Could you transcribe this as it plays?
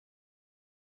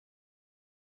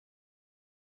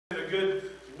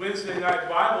good Wednesday night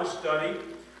Bible study.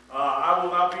 I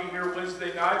will not be here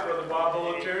Wednesday night. Brother Bob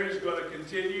Bolletary is going to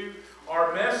continue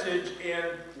our message in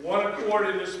one accord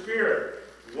in the Spirit.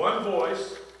 One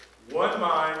voice, one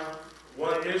mind,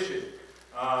 one mission.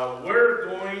 We're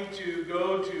going to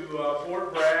go to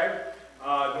Fort Bragg,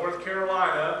 North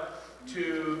Carolina,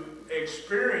 to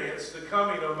experience the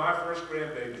coming of my first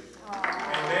grandbaby.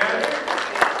 Amen.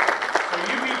 So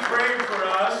you be praying for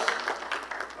us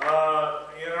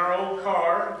in our old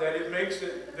car that it makes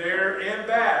it there and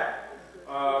back.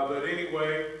 But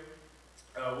anyway,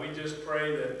 we just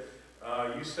pray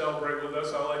that you celebrate with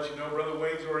us. I'll let you know, Brother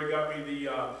Wayne's already got me the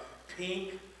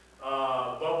pink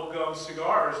bubblegum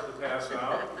cigars to pass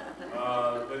out.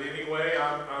 But anyway,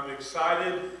 I'm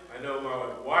excited. I know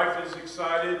my wife is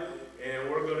excited.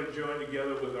 And we're going to join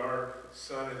together with our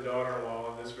son and daughter-in-law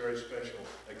on this very special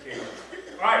occasion.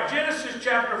 All right, Genesis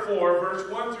chapter 4,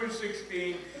 verse 1 through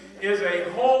 16 is a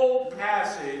whole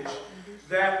passage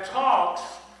that talks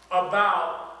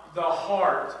about the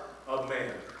heart of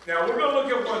man. Now, we're going to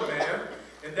look at one man,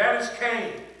 and that is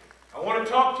Cain. I want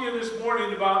to talk to you this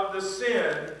morning about the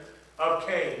sin of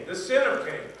Cain. The sin of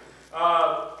Cain.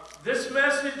 This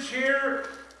message here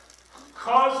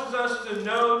causes us to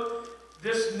note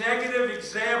this negative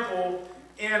example,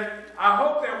 and I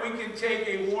hope that we can take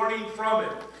a warning from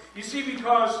it. You see,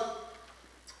 because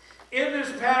in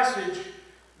this passage,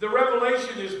 the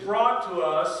revelation is brought to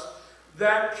us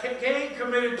that Cain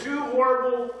committed two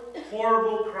horrible,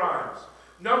 horrible crimes.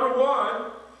 Number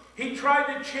one, he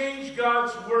tried to change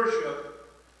God's worship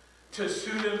to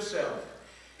suit himself.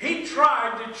 He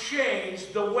tried to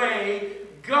change the way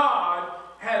God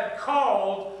had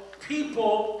called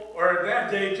people, or in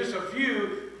that day just a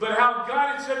few, but how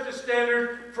God had set the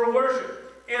standard for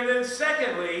worship. And then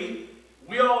secondly,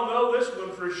 we all know this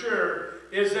one for sure,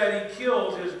 is that he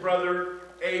killed his brother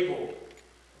Abel.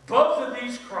 Both of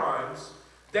these crimes,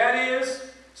 that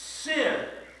is sin.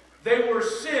 They were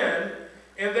sin,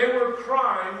 and they were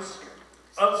crimes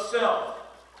of self.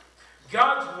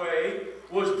 God's way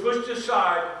was pushed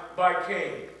aside by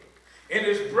Cain. And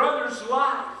his brother's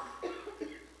life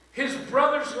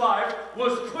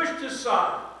was pushed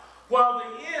aside. While the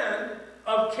end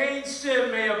of Cain's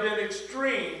sin may have been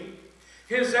extreme,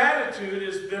 his attitude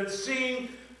has been seen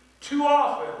too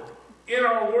often in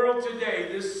our world today,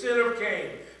 this sin of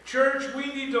Cain. Church, we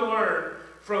need to learn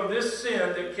from this sin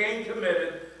that Cain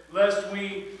committed, lest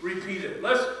we repeat it.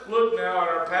 Let's look now at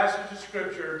our passage of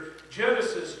Scripture,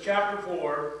 Genesis chapter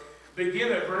 4,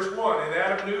 begin at verse 1. And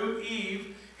Adam knew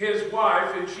Eve, his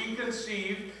wife, and she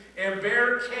conceived and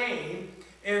bare Cain,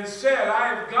 and said, I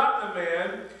have gotten a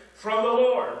man from the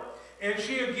Lord. And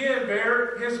she again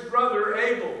bare his brother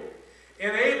Abel.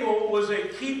 And Abel was a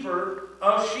keeper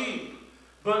of sheep,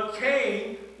 but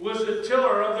Cain was a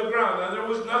tiller of the ground. Now, there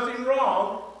was nothing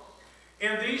wrong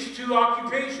in these two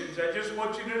occupations. I just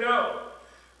want you to know.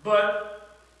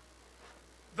 But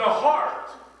the heart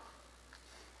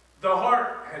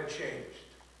had changed.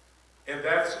 And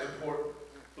that's important.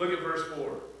 Look at verse 3.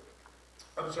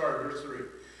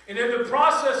 And in the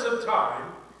process of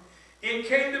time, it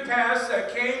came to pass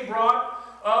that Cain brought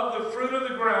of the fruit of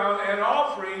the ground an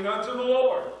offering unto the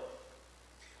Lord.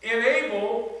 And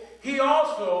Abel, he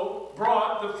also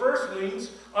brought the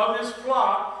firstlings of his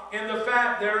flock and the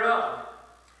fat thereof.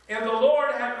 And the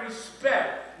Lord had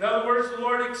respect. In other words, the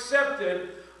Lord accepted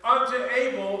unto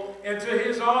Abel and to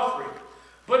his offering.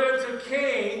 But unto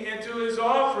Cain and to his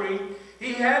offering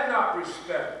he had not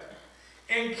respect.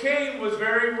 And Cain was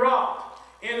very wroth,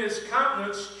 and his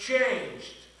countenance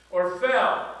changed, or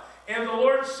fell. And the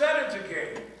Lord said unto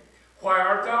Cain, Why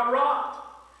art thou wroth?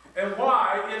 And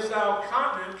why is thy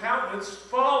countenance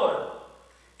fallen?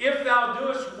 If thou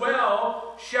doest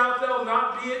well, shalt thou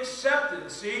not be accepted.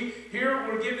 See, here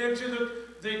we're getting into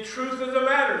the truth of the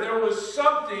matter. There was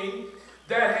something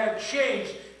that had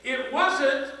changed. It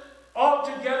wasn't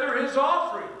altogether his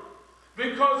offering,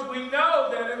 because we know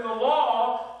that in the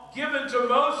law given to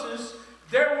Moses,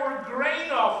 there were grain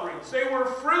offerings. They were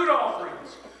fruit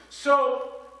offerings.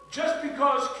 So, just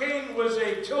because Cain was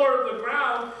a tiller of the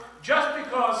ground, just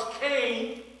because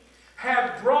Cain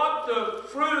had brought the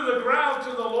fruit of the ground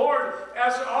to the Lord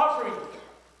as an offering,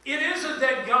 it isn't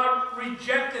that God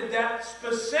rejected that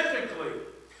specifically,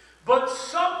 but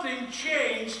something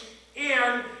changed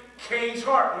in Cain's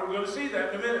heart. We're going to see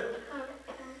that in a minute.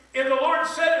 And the Lord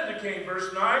said unto Cain,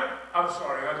 verse 9, I'm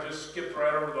sorry, I just skipped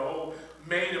right over the whole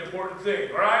main important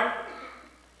thing, all right?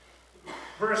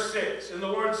 Verse 6, and the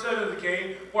Lord said unto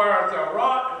Cain, Why art thou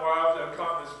wroth, and why art thy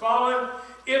countenance fallen?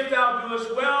 If thou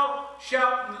doest well,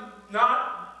 shalt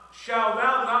not shalt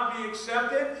thou not be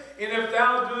accepted? And if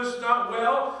thou doest not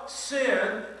well,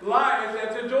 sin lieth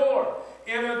at the door.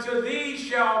 And unto thee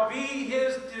shall be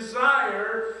his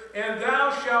desire, and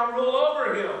thou shalt rule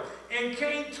over him. And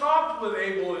Cain talked with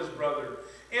Abel his brother.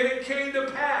 And it came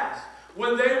to pass,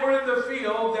 when they were in the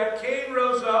field, that Cain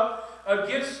rose up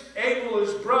against Abel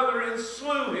his brother, and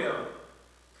slew him.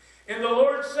 And the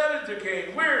Lord said unto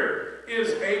Cain, Where is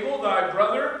Abel thy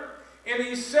brother? And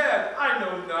he said, I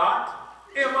know not.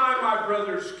 Am I my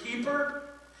brother's keeper?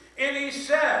 And he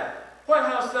said, What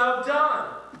hast thou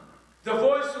done? The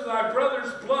voice of thy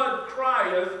brother's blood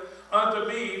crieth unto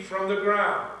me from the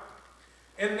ground.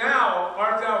 And now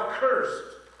art thou cursed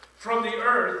from the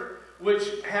earth,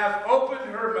 which hath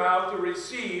opened her mouth to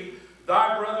receive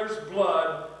thy brother's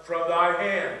blood from thy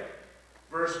hand.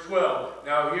 Verse 12.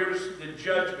 Now here's the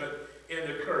judgment in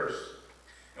the curse.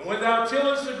 And when thou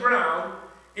tillest the ground,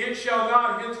 it shall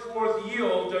not henceforth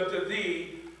yield unto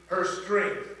thee her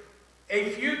strength.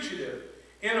 A fugitive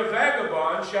and a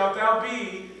vagabond shalt thou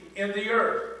be in the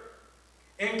earth.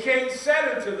 And Cain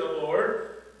said unto the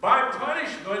Lord, My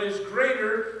punishment is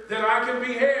greater than I can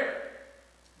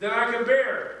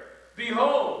bear.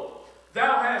 Behold,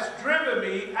 thou hast driven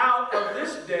me out of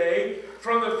this day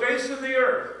from the face of the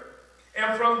earth,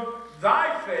 and from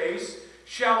thy face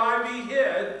shall I be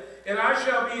hid, and I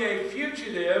shall be a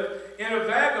fugitive and a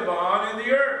vagabond in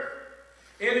the earth.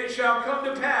 And it shall come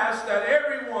to pass that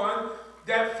every one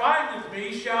that findeth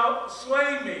me shall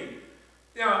slay me.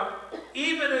 Now,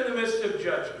 even in the midst of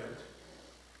judgment,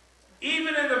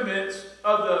 even in the midst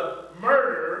of the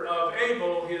murder of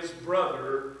Abel, his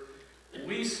brother,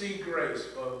 we see grace,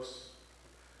 folks.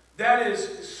 That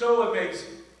is so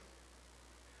amazing.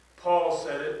 Paul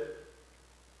said it.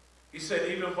 He said,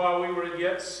 even while we were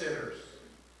yet sinners,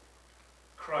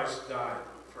 Christ died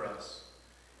for us.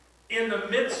 In the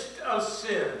midst of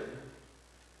sin,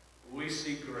 we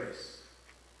see grace.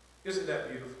 Isn't that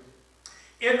beautiful?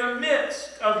 In the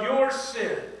midst of your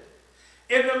sin,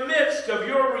 in the midst of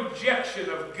your rejection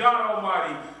of God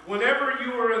Almighty, whenever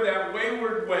you were in that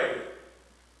wayward way,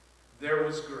 there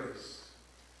was grace.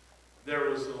 There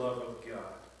was the love of God.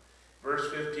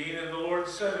 Verse 15, And the Lord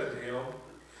said unto him,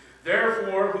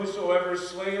 Therefore whosoever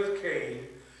slayeth Cain,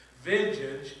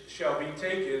 vengeance shall be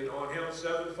taken on him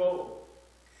sevenfold.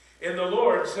 And the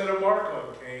Lord set a mark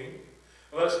on Cain,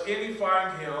 lest any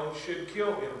find him should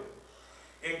kill him.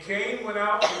 And Cain went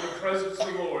out from the presence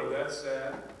of the Lord, that's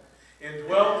sad, and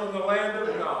dwelt in the land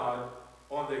of Nod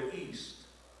on the east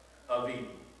of Eden.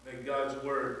 May God's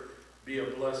word be a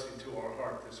blessing to our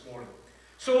heart this morning.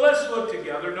 So let's look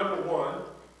together. Number one,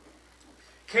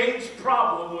 Cain's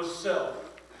problem was self.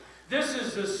 This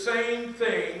is the same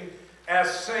thing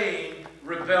as saying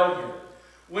rebellion.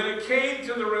 When it came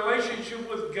to the relationship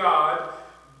with God,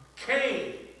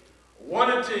 Cain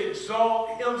wanted to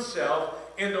exalt himself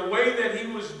in the way that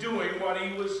he was doing what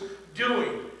he was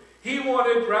doing. He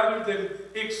wanted, rather than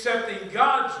accepting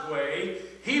God's way,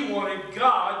 he wanted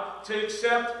God to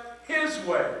accept his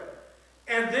way.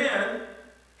 And then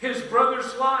his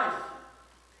brother's life.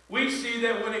 We see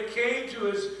that when it came to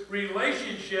his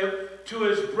relationship to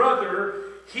his brother,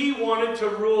 he wanted to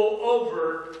rule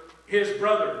over his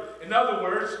brother. In other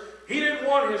words, he didn't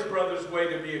want his brother's way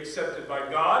to be accepted by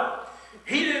God.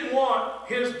 He didn't want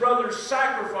his brother's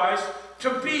sacrifice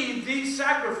to be the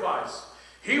sacrifice.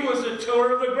 He was a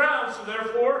tiller of the ground, so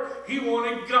therefore he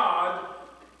wanted God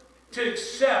to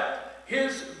accept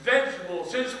his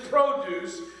vegetables, his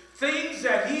produce, things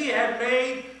that he had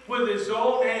made with his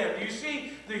own hand. Do you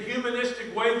see the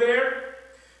humanistic way there?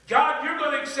 God, you're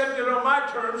going to accept it on my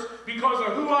terms because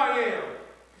of who I am.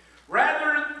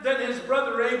 Rather than his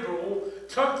brother Abel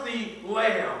took the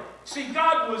lamb. See,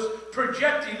 God was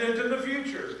projecting into the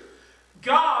future.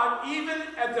 God, even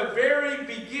at the very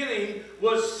beginning,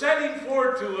 was setting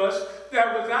forth to us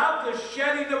that without the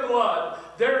shedding of blood,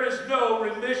 there is no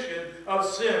remission of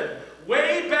sin.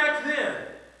 Way back then,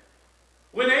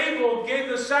 when Abel gave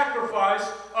the sacrifice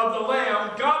of the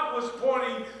lamb, God was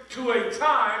pointing to a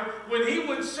time when he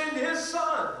would send his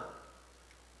son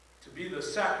to be the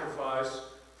sacrifice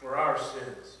for our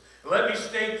sins. Let me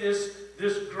state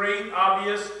this great,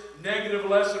 obvious, negative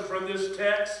lesson from this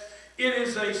text. It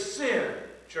is a sin,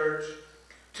 church,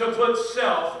 to put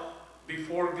self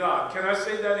before God. Can I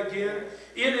say that again?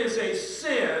 It is a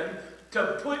sin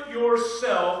to put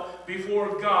yourself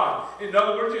before God. In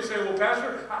other words, you say, well,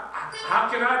 Pastor, how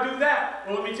can I do that?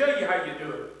 Well, let me tell you how you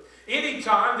do it.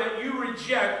 Anytime that you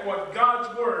reject what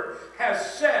God's word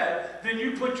has said, then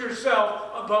you put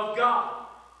yourself above God.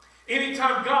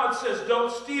 Anytime God says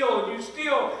don't steal and you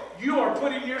steal, you are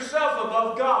putting yourself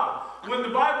above God. When the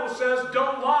Bible says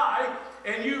don't lie,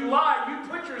 and you lie, you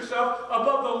put yourself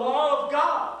above the law of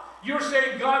God. You're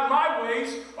saying, God, my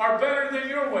ways are better than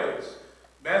your ways.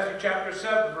 Matthew chapter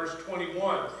 7, verse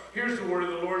 21. Here's the word of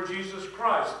the Lord Jesus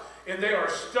Christ. And they are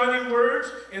stunning words,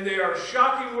 and they are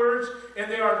shocking words,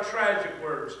 and they are tragic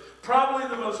words. Probably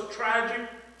the most tragic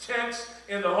text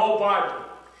in the whole Bible.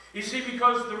 You see,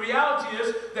 because the reality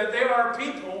is that there are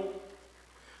people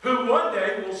who one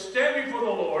day will stand before the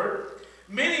Lord,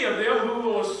 many of them who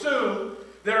will assume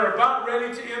they're about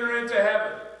ready to enter into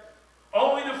heaven,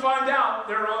 only to find out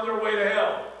they're on their way to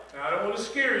hell. Now, I don't want to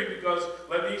scare you because,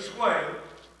 let me explain.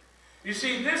 You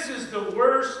see, this is the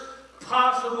worst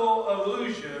possible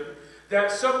illusion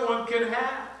that someone can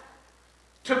have.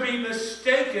 To be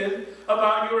mistaken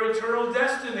about your eternal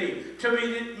destiny. To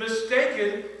be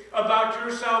mistaken about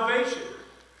your salvation.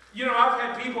 You know, I've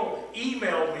had people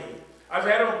email me. I've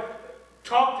had them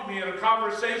talk to me in a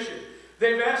conversation.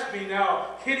 They've asked me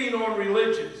now, hitting on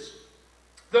religions.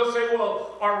 They'll say,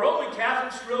 well, are Roman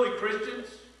Catholics really Christians?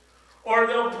 Or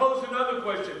they'll pose another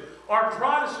question. Are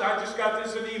Protestants, I just got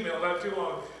this in email not too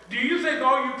long. Do you think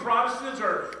all you Protestants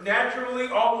are naturally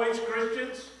always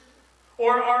Christians?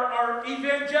 Or are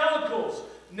evangelicals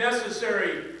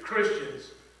necessary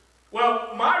Christians?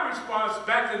 Well, my response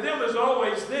back to them is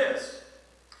always this.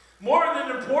 More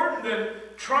than important than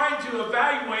trying to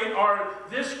evaluate, are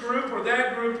this group or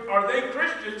that group, are they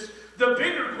Christians? The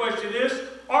bigger question is,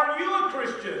 are you a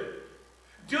Christian?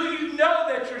 Do you know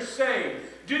that you're saved?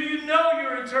 Do you know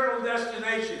your eternal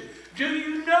destination? Do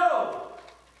you know?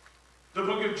 The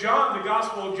book of John, the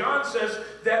Gospel of John says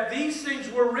that these things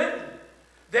were written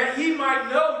that ye might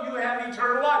know you have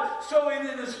eternal life. So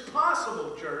it is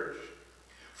possible, church,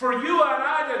 for you and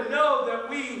I to know that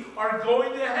we are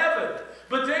going to heaven.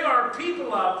 But there are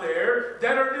people out there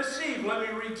that are deceived. Let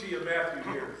me read to you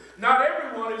Matthew here. Not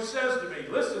everyone who says to me,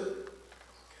 listen,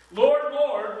 Lord,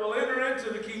 Lord, will enter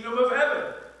into the kingdom of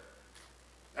heaven.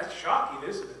 That's shocking,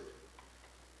 isn't it?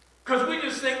 Because we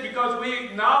just think because we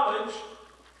acknowledge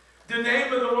the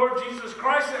name of the Lord Jesus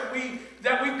Christ,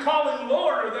 that we call him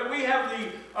Lord, or that we have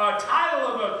the title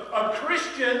of a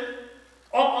Christian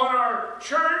on our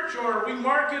church, or we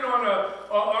mark it on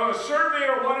a survey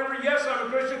or whatever, yes, I'm a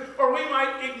Christian, or we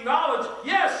might acknowledge,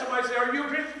 yes, somebody say, are you a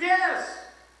Christian? Yes.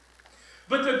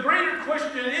 But the greater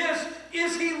question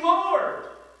is he Lord?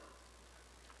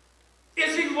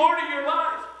 Is he Lord of your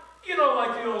life? You know,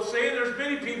 like the old saying, there's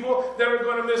many people that are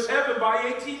going to miss heaven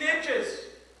by 18 inches.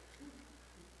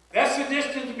 That's the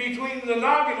distance between the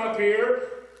noggin up here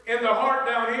and the heart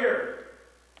down here.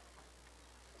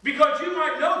 Because you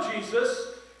might know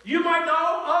Jesus, you might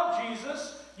know of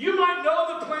Jesus, you might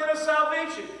know the plan of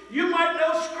salvation, you might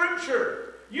know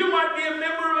Scripture, you might be a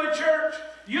member of a church,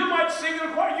 you might sing in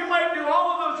a choir, you might do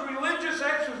all of those religious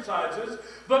exercises,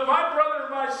 but my brother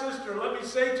and my sister, let me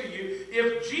say to you,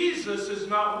 if Jesus is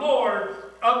not Lord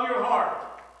of your heart,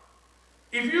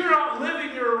 if you're not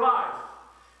living your life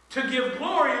to give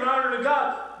glory and honor to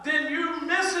God, then you're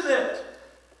missing it.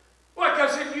 Like I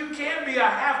said, you can't be a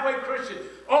halfway Christian.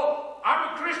 Oh,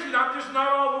 I'm a Christian, I'm just not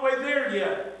all the way there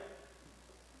yet.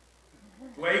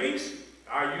 Ladies,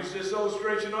 I use this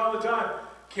illustration all the time.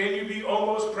 Can you be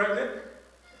almost pregnant?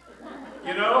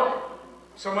 You know?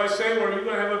 Somebody say, well, you're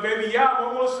going to have a baby. Yeah, I'm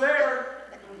almost there.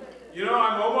 You know,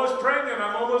 I'm almost pregnant.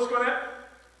 I'm almost going to have...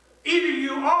 Either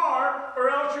you are or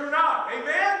else you're not.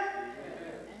 Amen?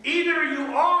 Either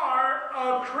you are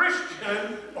a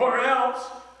Christian or else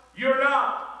you're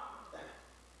not.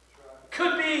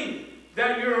 Could be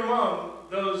that you're among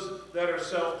those that are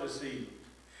self-deceived.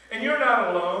 And you're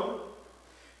not alone.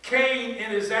 Cain,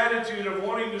 in his attitude of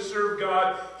wanting to serve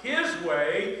God his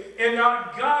way and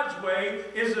not God's way,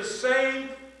 is the same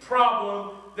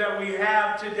problem that we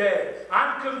have today.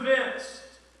 I'm convinced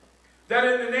that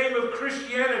in the name of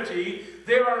Christianity,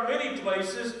 there are many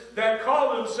places that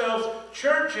call themselves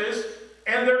churches,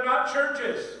 and they're not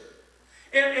churches.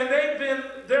 And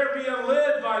they're being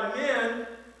led by men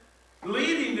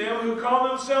leading them who call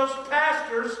themselves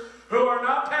pastors, who are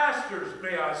not pastors,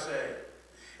 may I say.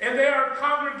 And there are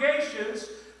congregations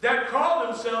that call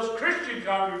themselves Christian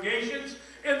congregations,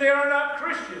 and they are not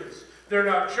Christians. They're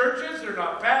not churches, they're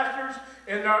not pastors,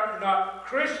 and not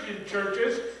Christian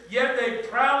churches, yet they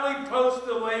proudly post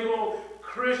the label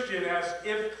Christian as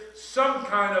if some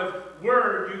kind of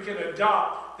word you can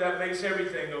adopt that makes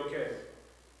everything okay.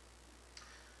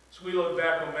 So we look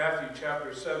back on Matthew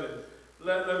chapter 7.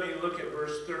 Let me look at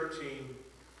verse 13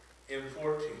 and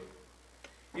 14.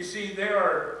 You see, there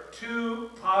are two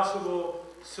possible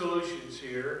solutions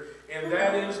here, and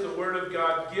that is the Word of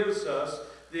God gives us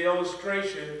the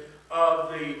illustration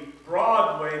of the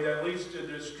broad way that leads to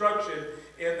destruction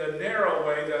and the narrow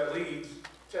way that leads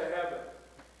to heaven.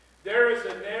 There is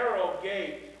a narrow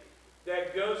gate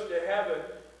that goes to heaven,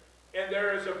 and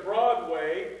there is a broad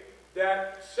way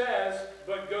that says,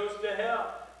 but goes to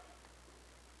hell.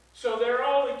 So there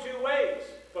are only two ways,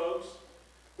 folks,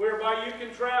 whereby you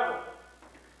can travel.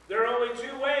 There are only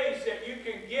two ways that you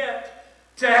can get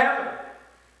to heaven.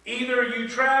 Either you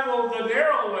travel the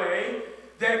narrow way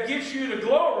that gets you to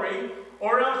glory,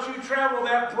 or else you travel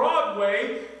that broad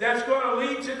way that's going to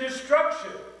lead to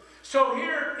destruction. So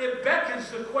here it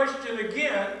beckons the question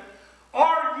again,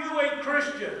 are you a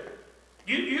Christian?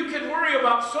 You can worry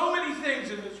about so many things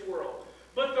in this world,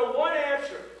 but the one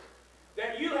answer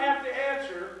that you have to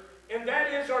answer, and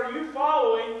that is, are you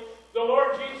following the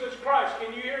Lord Jesus Christ?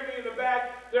 Can you hear me in the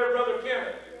back there, Brother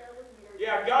Kenneth?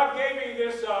 Yeah, God gave me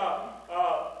this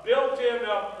built-in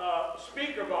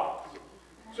speaker box.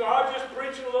 So I'll just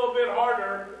preach it a little bit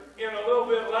harder and a little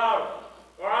bit louder.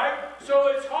 All right? So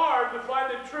it's hard to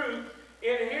find the truth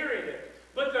in hearing it.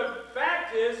 But the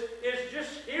fact is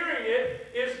just hearing it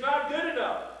is not good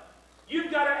enough.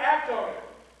 You've got to act on it.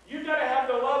 You've got to have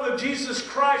the love of Jesus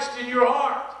Christ in your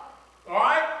heart. All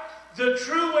right? The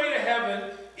true way to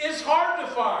heaven is hard to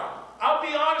find. I'll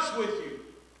be honest with you.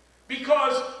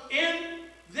 Because in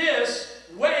this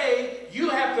way, you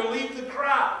have to leave the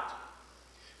crowd.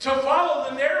 To follow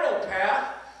the narrow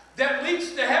path that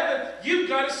leads to heaven, you've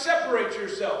got to separate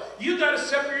yourself. You've got to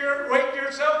separate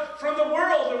yourself from the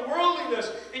world and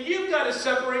worldliness. And you've got to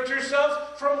separate yourselves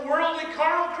from worldly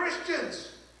carnal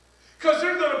Christians. Because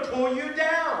they're going to pull you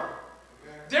down.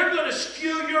 They're going to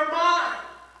skew your mind.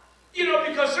 You know,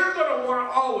 because they're going to want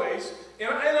to always, and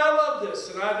I love this,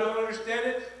 and I don't understand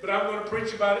it, but I'm going to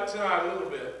preach about it tonight a little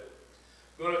bit.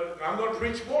 I'm going to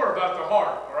preach more about the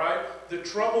heart, all right? The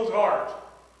troubled heart.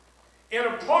 And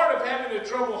a part of having a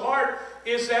troubled heart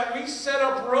is that we set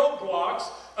up roadblocks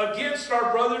against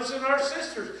our brothers and our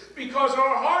sisters because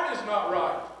our heart is not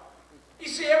right. You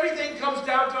see, everything comes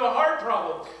down to a heart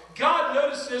problem. God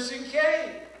noticed this in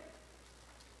Cain.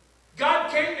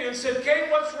 God came to him and said, Cain,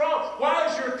 what's wrong? Why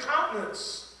is your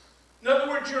countenance, in other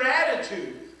words, your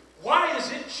attitude, why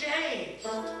is it changed?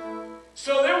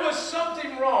 So there was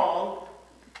something wrong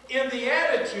in the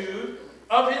attitude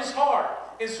of his heart.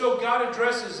 And so God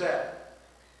addresses that.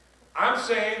 I'm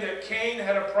saying that Cain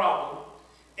had a problem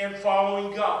in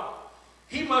following God.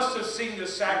 He must have seen the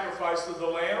sacrifice of the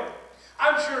lamb.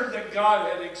 I'm sure that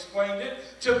God had explained it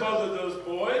to both of those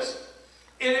boys.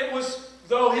 And it was,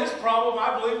 though his problem,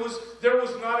 I believe, was there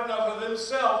was not enough of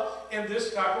himself in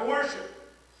this type of worship.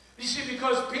 You see,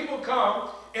 because people come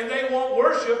and they want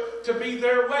worship to be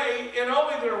their way and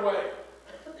only their way.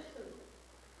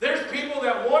 There's people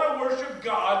that want to worship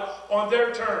God on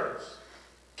their terms.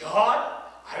 God,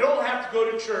 I don't have to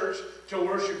go to church to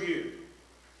worship you.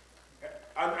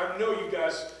 I know you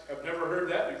guys have never heard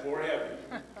that before, have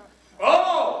you?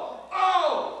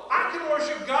 I can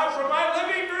worship God from my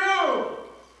living room.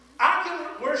 I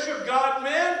can worship God,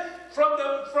 man, from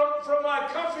my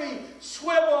comfy,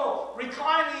 swivel,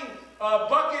 reclining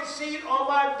bucket seat on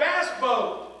my bass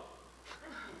boat.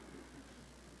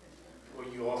 Well,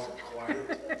 you awful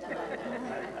quiet.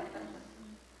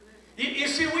 You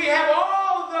see, we have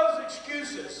all of those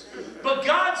excuses. But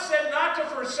God said not to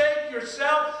forsake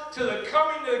yourself to the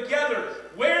coming together.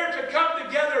 Where to come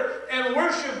together and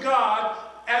worship God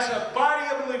as a body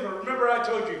of believers. Remember I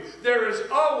told you, there is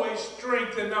always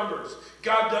strength in numbers.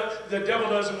 The devil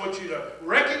doesn't want you to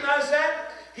recognize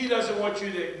that. He doesn't want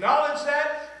you to acknowledge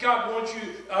that.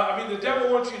 The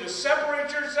devil wants you to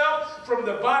separate yourself from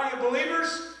the body of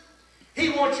believers. He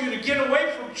wants you to get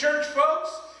away from church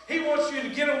folks. He wants you to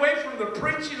get away from the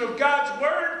preaching of God's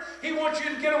Word. He wants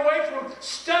you to get away from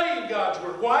studying God's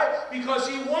Word. Why? Because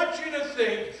he wants you to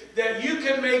think that you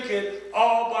can make it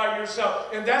all by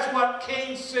yourself. And that's what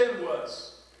Cain's sin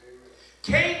was.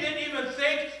 Cain didn't even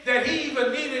think that he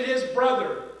even needed his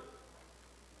brother.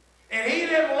 And he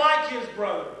didn't like his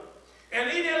brother. And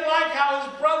he didn't like how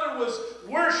his brother was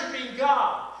worshiping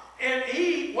God. And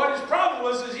what his problem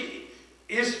was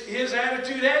is his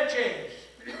attitude had changed.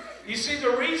 You see,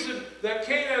 the reason that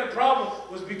Cain had a problem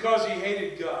was because he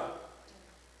hated God.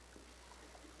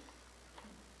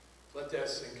 Let that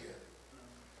sink in.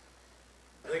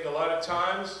 I think a lot of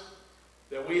times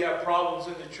that we have problems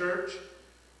in the church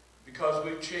because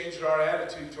we've changed our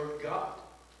attitude toward God.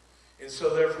 And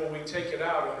so therefore we take it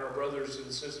out on our brothers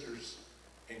and sisters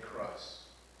in Christ.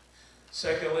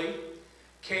 Secondly,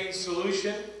 Cain's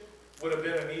solution would have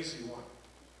been an easy one.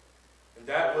 And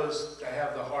that was to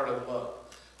have the heart of love.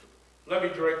 Let me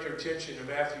direct your attention to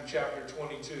Matthew chapter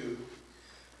 22.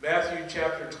 Matthew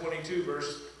chapter 22,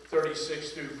 verse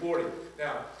 36 through 40.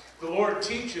 Now, the Lord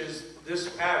teaches this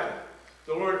pattern.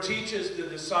 The Lord teaches the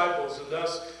disciples and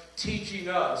thus teaching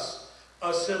us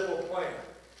a simple plan.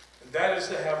 And that is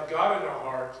to have God in our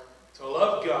heart, to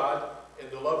love God, and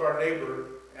to love our neighbor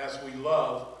as we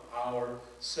love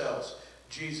ourselves.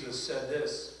 Jesus said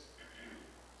this.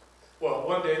 Well,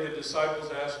 one day the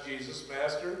disciples asked Jesus,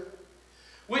 Master,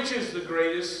 which is the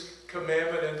greatest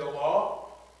commandment in the law?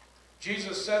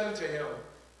 Jesus said unto him,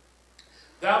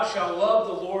 Thou shalt love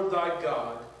the Lord thy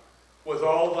God with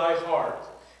all thy heart,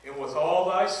 and with all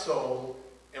thy soul,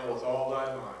 and with all thy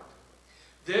mind.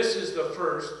 This is the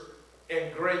first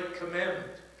and great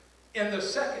commandment. And the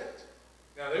second,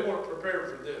 now they weren't prepared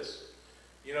for this.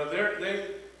 You know,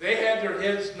 they had their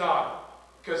heads nodding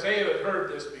because they had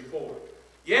heard this before.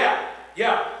 Yeah,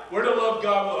 we're to love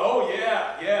God. Oh,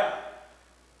 yeah.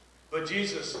 But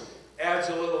Jesus adds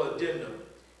a little addendum.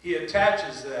 He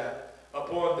attaches that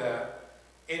upon that,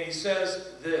 and he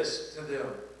says this to them.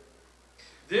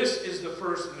 This is the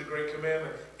first and the great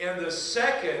commandment. And the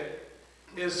second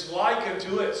is like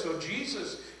unto it. So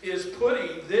Jesus is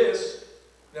putting this.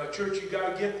 Now, church, you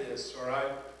got to get this, all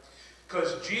right?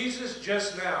 Because Jesus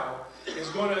just now is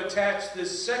going to attach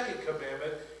this second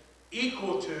commandment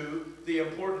equal to the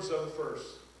importance of the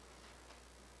first.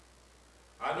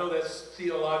 I know that's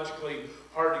theologically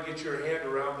hard to get your hand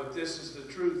around, but this is the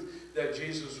truth that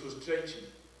Jesus was teaching.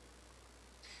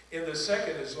 And the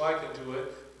second is like unto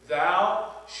it,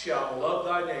 Thou shalt love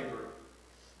thy neighbor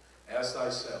as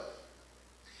thyself.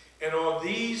 And on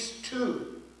these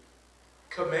two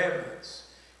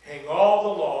commandments hang all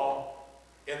the law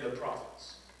and the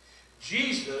prophets.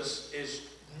 Jesus is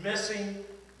messing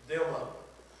them up.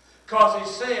 Because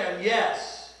he's saying,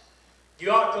 yes,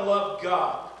 you ought to love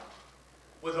God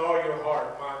with all your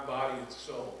heart, mind, body, and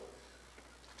soul.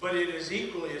 But it is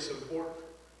equally as important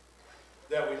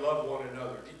that we love one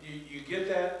another. You get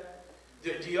that?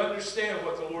 Do you understand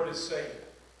what the Lord is saying?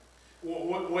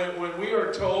 When we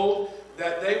are told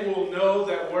that they will know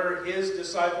that we're his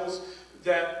disciples,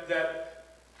 that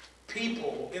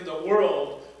people in the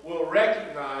world will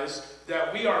recognize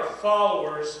that we are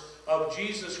followers of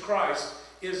Jesus Christ,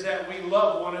 is that we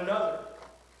love one another.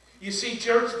 You see,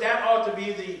 church, that ought to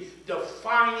be the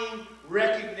defining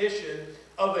recognition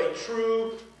of a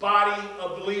true body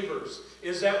of believers,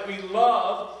 is that we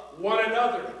love one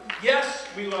another. Yes,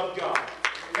 we love God.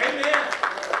 Amen.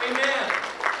 Amen.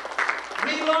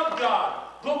 We love God,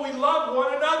 but we love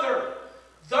one another,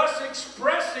 thus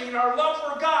expressing our love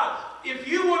for God. If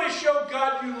you want to show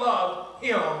God you love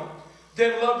him,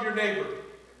 then love your neighbor.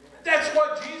 That's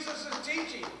what Jesus is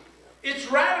teaching.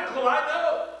 It's radical, I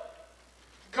know.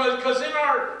 Because in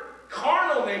our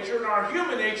carnal nature, in our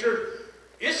human nature,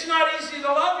 it's not easy to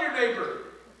love your neighbor,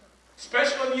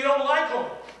 especially when you don't like them.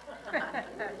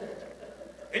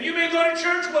 And you may go to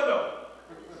church with them.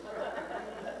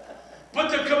 But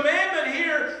the commandment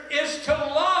here is to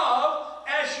love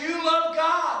as you love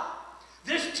God.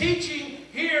 This teaching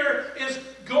here is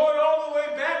going all the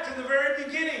way back to the very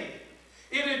beginning.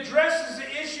 It addresses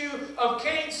the issue of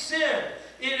Cain's sin.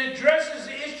 It addresses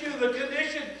the issue of the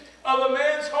condition of a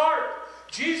man's heart.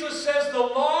 Jesus says the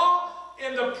law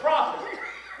and the prophet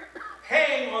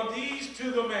hang on these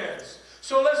two commands.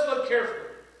 So let's look carefully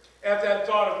at that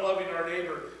thought of loving our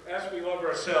neighbor as we love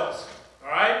ourselves. All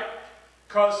right?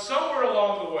 Because somewhere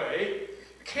along the way,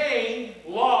 Cain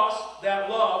lost that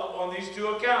love on these two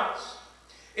accounts.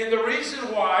 And the reason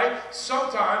why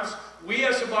sometimes we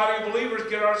as a body of believers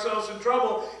get ourselves in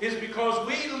trouble is because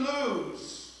we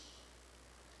lose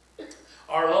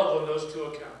our love on those two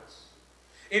accounts.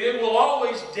 And it will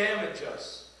always damage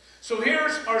us. So here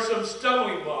are some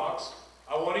stumbling blocks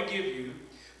I want to give you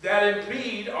that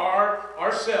impede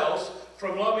ourselves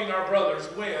from loving our brothers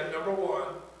when, number one,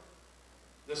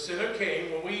 the sin of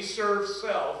Cain, when we serve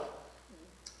self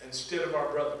instead of our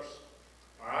brothers.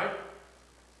 All right?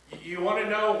 You want to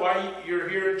know why you're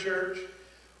here in church?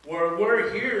 Well,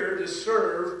 we're here to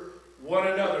serve one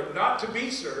another, not to be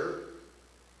served.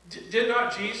 Did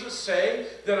not Jesus say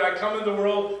that I come in the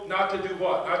world not to do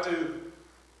what?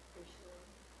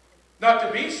 Not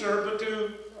to be served, but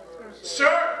to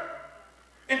serve.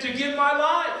 And to give my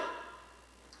life.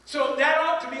 So that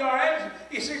ought to be our attitude.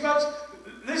 You see, folks,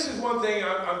 this is one thing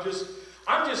I'm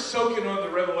just soaking on the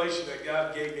revelation that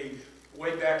God gave me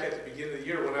way back at the beginning of the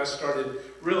year when I started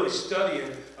really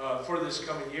studying for this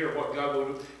coming year what God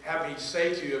would have me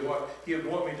say to you and what he would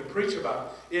want me to preach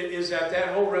about. It is that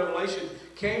whole revelation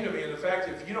came to me, and the fact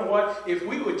that, you know what, if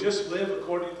we would just live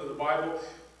according to the Bible,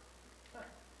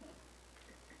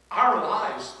 our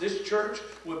lives, this church,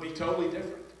 would be totally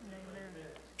different.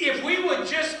 If we would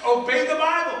just obey the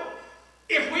Bible,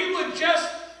 if we would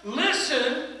just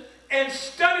listen and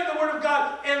study the Word of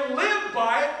God and live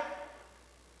by it,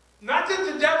 not that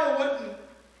the devil wouldn't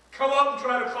come up and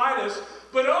try to fight us.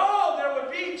 But oh, there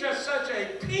would be just such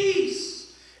a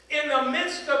peace in the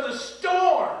midst of the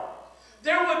storm.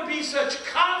 There would be such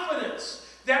confidence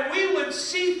that we would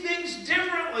see things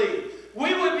differently.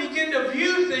 We would begin to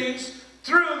view things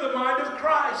through the mind of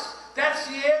Christ. That's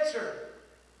the answer.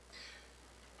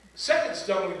 Second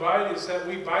stumbling bite is that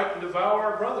we bite and devour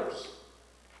our brothers.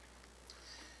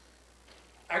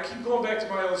 I keep going back to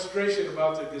my illustration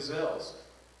about the gazelles.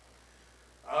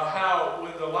 How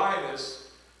when the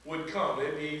lioness would come,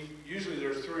 usually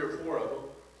there's 3 or 4 of them,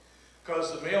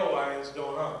 because the male lions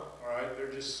don't hunt, all right?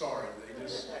 They're just sorry. They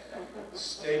just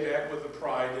stay back with the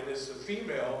pride, and it's the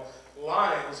female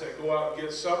lions that go out and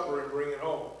get supper and bring it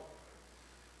home.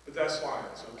 But that's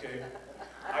lions, okay?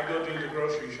 I go do the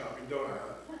grocery shopping, don't I?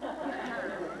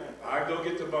 I go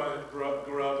get the grub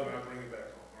and I bring it back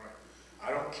home, all right?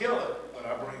 I don't kill it, but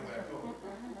I bring it back home.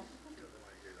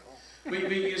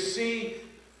 But you see,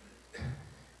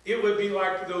 it would be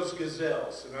like those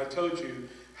gazelles, and I told you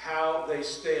how they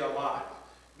stay alive.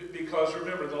 Because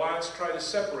remember, the lions try to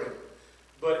separate.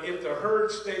 But if the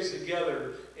herd stays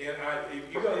together, and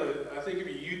if you go to, I think if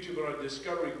you YouTube on a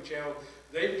Discovery Channel,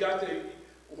 they've got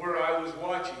where I was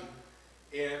watching,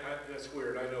 and that's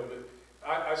weird, I know, but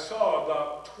I saw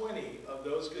about 20 of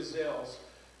those gazelles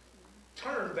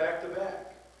turn back to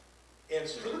back and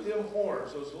split them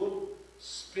horns, those little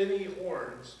spinny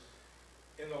horns,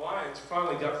 and the lions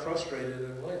finally got frustrated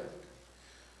and left.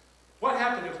 What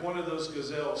happened if one of those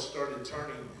gazelles started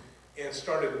turning and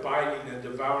started biting and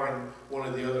devouring one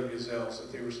of the other gazelles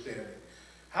that they were standing?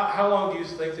 How long do you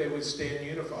think they would stand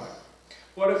unified?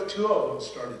 What if 2 of them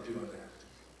started doing that?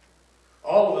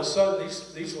 All of a sudden,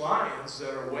 these lions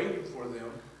that are waiting for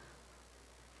them,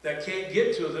 that can't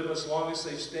get to them as long as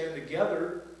they stand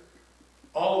together,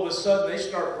 all of a sudden they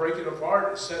start breaking apart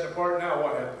and setting apart. Now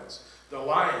what happens? The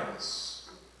lions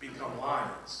become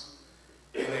lions,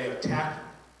 and they attack them,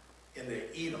 and they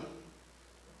eat them,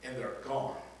 and they're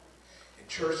gone. And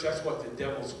church, that's what the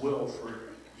devil's will for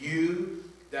you.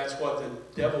 That's what the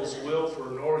devil's will for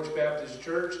Norwich Baptist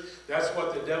Church. That's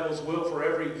what the devil's will for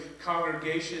every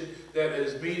congregation that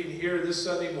is meeting here this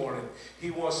Sunday morning.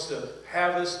 He wants to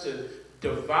have us to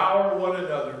devour one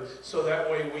another so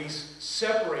that way we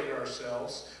separate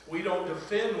ourselves. We don't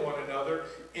defend one another,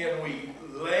 and we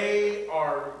lay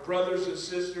our brothers and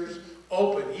sisters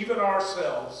open, even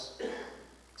ourselves,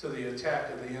 to the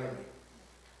attack of the enemy.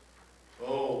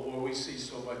 Oh, boy, we see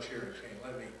so much here in Cain.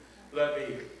 Let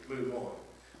me move on.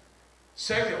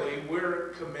 Secondly, we're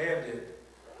commanded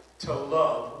to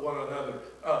love one another.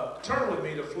 Turn with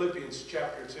me to Philippians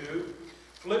chapter 2.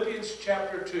 Philippians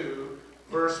chapter 2,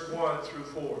 verse 1 through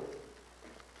 4.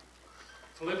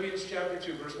 Philippians chapter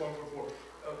 2, verse 1 through 4.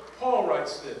 Paul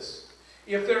writes this: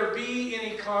 if there be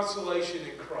any consolation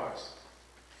in Christ,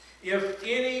 if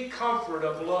any comfort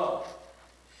of love,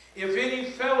 if any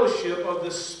fellowship of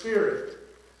the Spirit,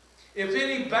 if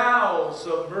any bowels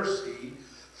of mercy,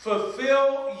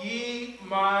 fulfill ye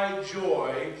my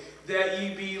joy, that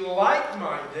ye be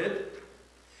like-minded,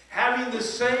 having the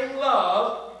same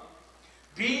love,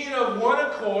 being of one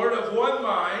accord, of one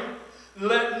mind.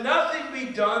 Let nothing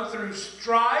be done through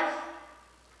strife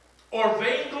or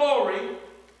vainglory,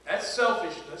 that's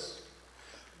selfishness,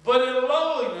 but in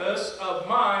lowliness of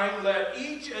mind let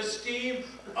each esteem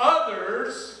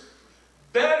others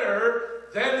better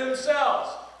than themselves.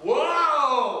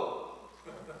 Whoa!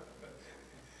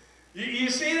 You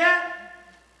see that?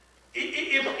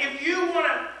 If you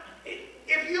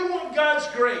want God's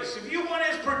grace, if you want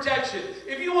His protection,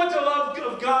 if you want the love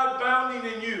of God bounding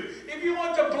in you, if you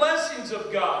want the blessings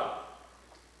of God,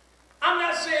 I'm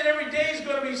not saying every day is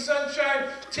going to be sunshine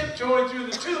tiptoeing through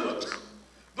the tulips.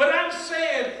 But I'm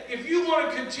saying if you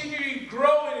want to continue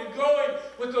growing and going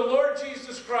with the Lord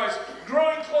Jesus Christ,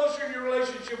 growing closer in your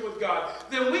relationship with God,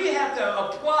 then we have to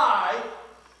apply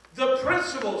the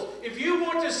principles. If you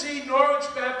want to see Norwich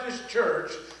Baptist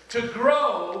Church to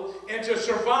grow and to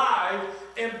survive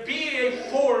and be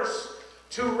a force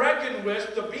to reckon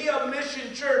with, to be a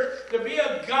mission church, to be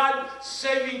a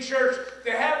God-saving church,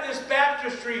 to have this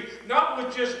baptistry, not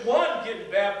with just one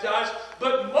getting baptized,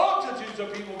 but multitudes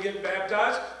of people getting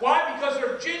baptized. Why? Because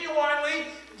they're genuinely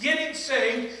getting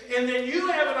saved, and then you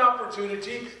have an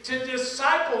opportunity to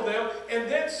disciple them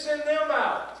and then send them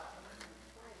out.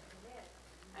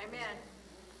 Amen.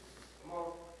 Come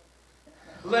on.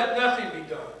 Let nothing be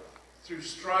done through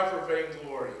strife or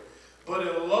vainglory, but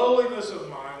in lowliness of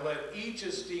mind, let each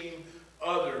esteem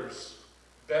others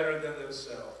better than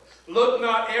themselves. Look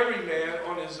not every man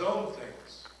on his own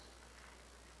things,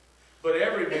 but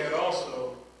every man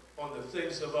also on the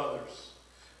things of others.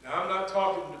 Now, I'm not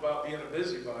talking about being a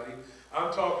busybody.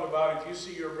 I'm talking about if you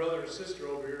see your brother or sister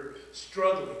over here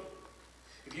struggling,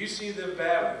 if you see them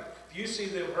battling, if you see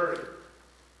them hurting,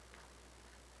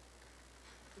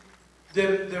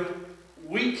 then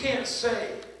we can't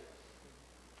say,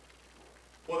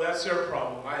 well, that's their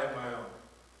problem. I have my own.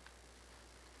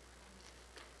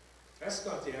 That's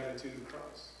not the attitude of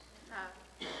Christ.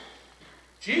 No.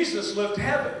 Jesus left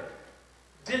heaven,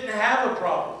 didn't have a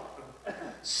problem,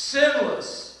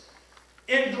 sinless,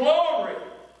 in glory.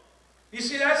 You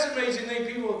see, that's the amazing thing.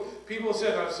 People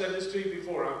said, I've said this to you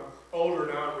before, I'm older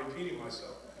now, I'm repeating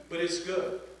myself, but it's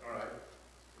good, all right?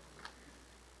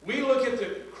 We look at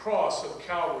the cross of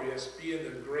Calvary as being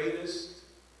the greatest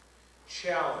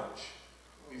challenge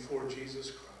before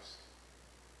Jesus Christ.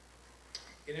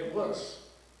 And it was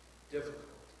difficult.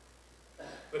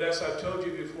 But as I've told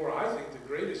you before, I think the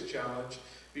greatest challenge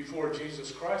before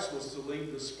Jesus Christ was to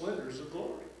leave the splendors of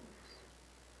glory.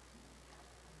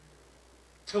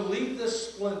 To leave the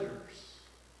splendors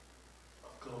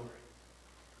of glory.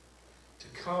 To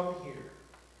come here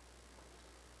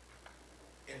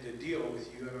and to deal with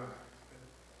you and I.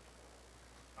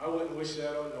 I wouldn't wish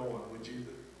that on no one, would you?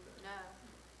 No.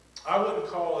 I wouldn't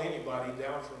call anybody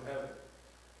down from heaven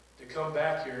to come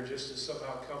back here just to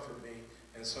somehow comfort me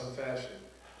in some fashion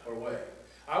or way.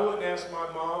 I wouldn't ask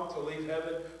my mom to leave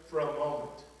heaven for a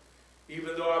moment,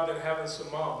 even though I've been having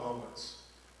some mom moments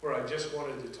where I just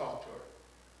wanted to talk to her.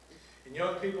 And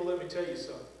young people, let me tell you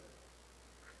something.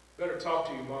 Better talk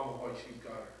to your mama while you've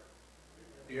got her.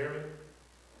 You hear me?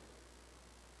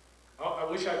 I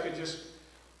wish I could just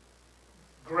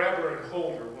grab her and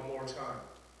hold her one more time.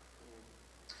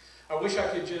 I wish I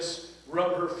could just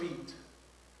rub her feet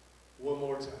one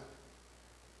more time.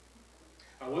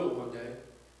 I will one day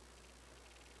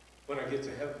when I get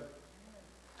to heaven.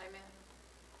 Amen.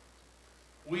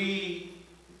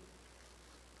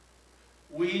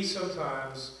 We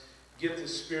sometimes get the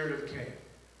spirit of Cain.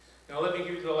 Now let me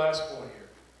give you the last point here.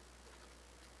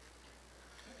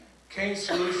 Cain's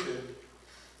solution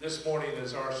this morning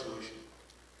is our solution.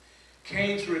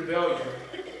 Cain's rebellion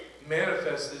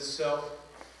manifests itself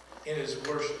in his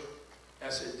worship,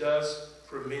 as it does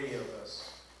for many of us.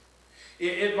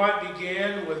 It might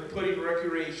begin with putting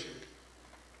recreation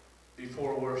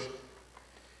before worship.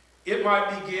 It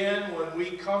might begin when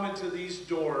we come into these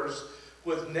doors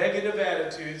with negative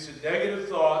attitudes and negative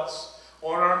thoughts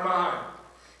on our mind.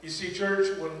 You see,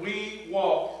 church, when we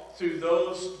walk through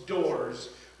those doors,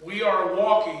 we are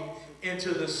walking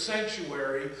into the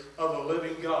sanctuary of a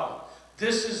living God.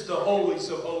 This is the holies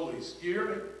of holies. Do you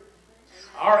hear me?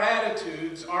 Our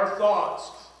attitudes, our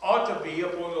thoughts ought to be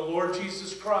upon the Lord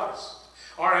Jesus Christ.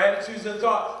 Our attitudes and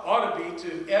thought ought to be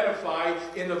to edify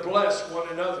and to bless one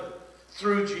another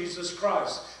through Jesus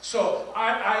Christ. So I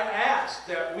ask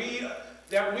that we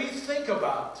think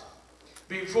about,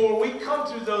 before we come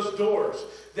through those doors,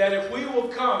 that if we will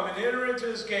come and enter into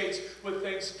his gates with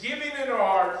thanksgiving in our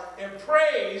heart and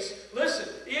praise, listen,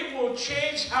 it will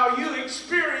change how you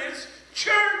experience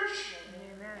church.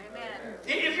 Amen.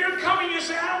 If you're coming, you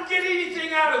say, I don't get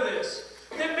anything out of this,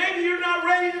 then maybe you're not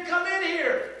ready to come in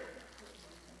here.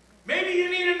 Maybe you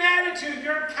need an attitude.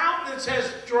 Your countenance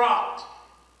has dropped.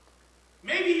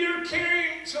 Maybe you're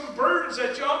carrying some burdens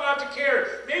that you ought not to carry.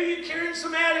 Maybe you're carrying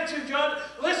some attitude.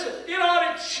 Listen, it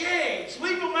ought to change.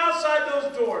 Leave them outside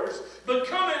those doors, but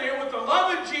come in here with the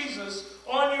love of Jesus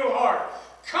on your heart.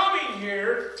 Coming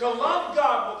here to love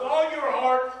God with all your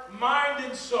heart, mind,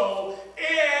 and soul,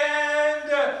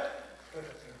 and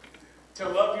to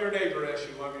love your neighbor as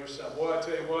you love yourself. Boy, I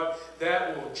tell you what,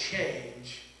 that will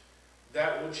change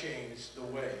the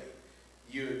way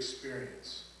you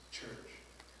experience church.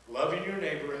 Loving your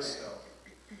neighbor as self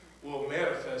will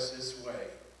manifest its way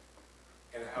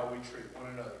in how we treat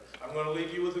one another. I'm going to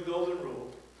leave you with the golden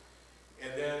rule,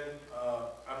 and then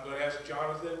I'm going to ask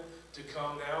Jonathan to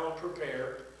come now and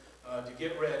prepare to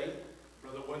get ready.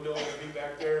 Brother Wendell will be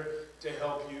back there to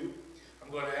help you.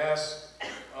 I'm going to ask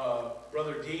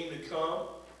Brother Dean to come,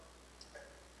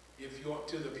 if you want,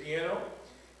 to the piano,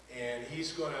 and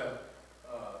he's going to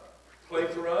play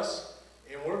for us,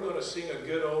 and we're going to sing a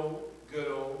good old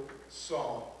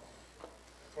song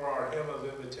for our hymn of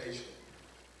invitation,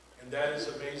 and that is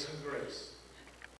Amazing Grace.